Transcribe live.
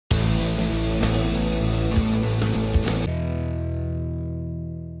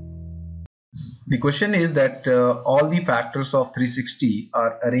The question is that all the factors of 360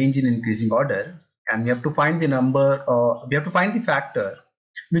 are arranged in increasing order, and we have to find the number, we have to find the factor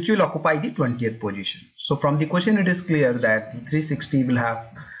which will occupy the 20th position. So from the question it is clear that 360 will have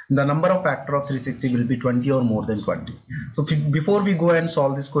the number of factor of 360 will be 20 or more than 20. So before we go and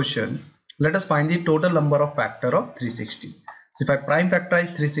solve this question, let us find the total number of factor of 360. So if I prime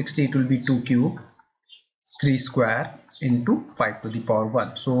factorize 360, it will be 2 cube 3 square into 5 to the power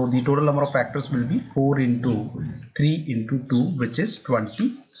 1. So the total number of factors will be 4 into 3 into 2, which is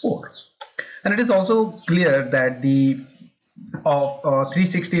 24. And it is also clear that the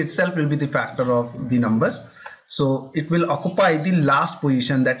 360 itself will be the factor of the number. So it will occupy the last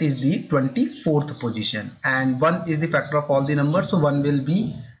position, that is the 24th position, and 1 is the factor of all the numbers, so 1 will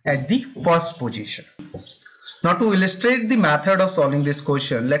be at the first position. Now to illustrate the method of solving this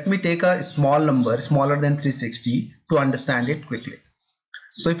question, let me take a small number smaller than 360 to understand it quickly.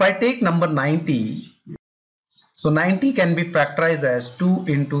 So if I take number 90, so 90 can be factorized as 2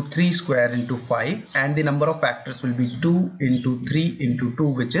 into 3 square into 5, and the number of factors will be 2 into 3 into 2,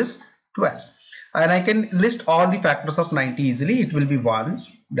 which is 12. And I can list all the factors of 90 easily. It will be 1,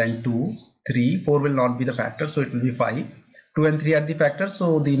 then 2, 3, 4 will not be the factor, so it will be 5. 2 and 3 are the factors,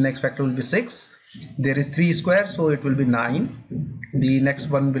 so the next factor will be 6. There is 3 square, so it will be 9. The next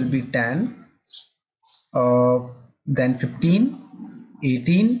one will be 10, then 15,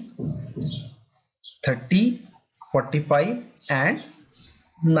 18, 30, 45 and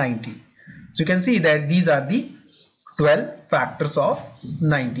 90. So you can see that these are the 12 factors of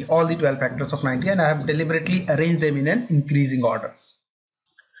 90, all the 12 factors of 90, and I have deliberately arranged them in an increasing order.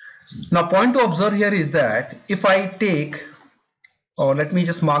 Now point to observe here is that if I take, or let me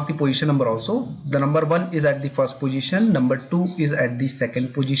just mark the position number also. The number 1 is at the first position, number 2 is at the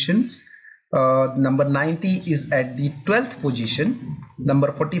second position, number 90 is at the 12th position,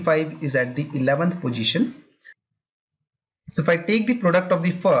 number 45 is at the 11th position. So if I take the product of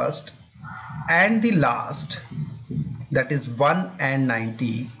the first and the last, that is 1 and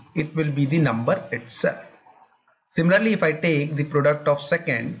 90, it will be the number itself. Similarly, if I take the product of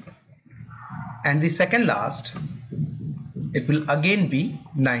second and the second last, it will again be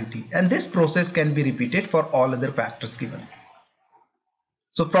 90, and this process can be repeated for all other factors given.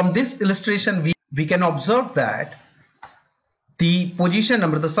 So from this illustration we can observe that the position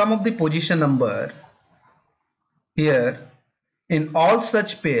number, the sum of the position number here in all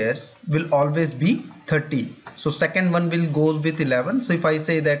such pairs will always be 30. So second one will go with 11. So if I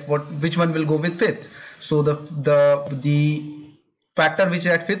say that which one will go with fifth, so the factor which is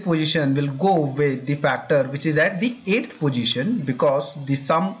at fifth position will go with the factor which is at the 8th position, because the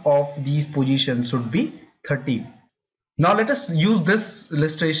sum of these positions should be 30. Now let us use this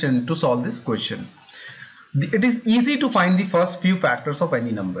illustration to solve this question. It is easy to find the first few factors of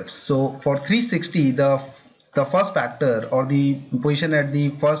any number. So for 360, the first factor or the position at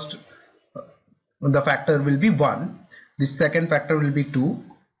the first, the factor will be 1, the second factor will be 2,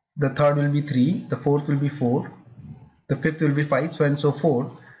 the third will be 3, the fourth will be 4, the fifth will be 5, so and so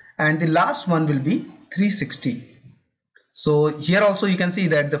forth, and the last one will be 360. So here also you can see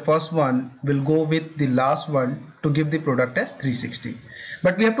that the first one will go with the last one to give the product as 360,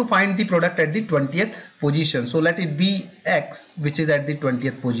 but we have to find the product at the 20th position. So let it be x, which is at the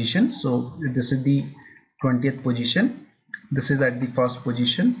 20th position. So this is the 20th position, this is at the first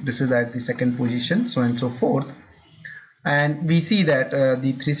position, this is at the second position, so and so forth. And we see that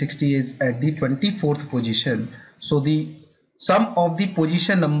the 360 is at the 24th position. So the sum of the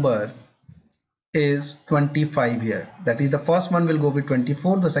position number is 25 here. That is, the first one will go with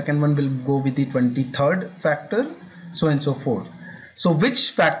 24, the second one will go with the 23rd factor, so and so forth. So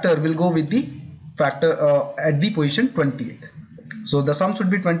which factor will go with the factor at the position 20th? So the sum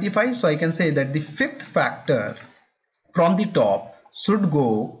should be 25. So I can say that the fifth factor from the top should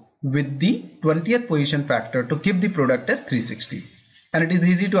go with the 20th position factor to give the product as 360. And it is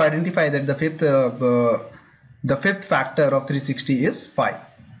easy to identify that the fifth factor of 360 is 5,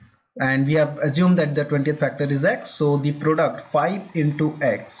 and we have assumed that the 20th factor is x, so the product 5 into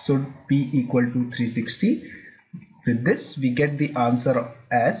x should be equal to 360. With this we get the answer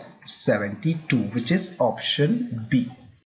as 72, which is option B.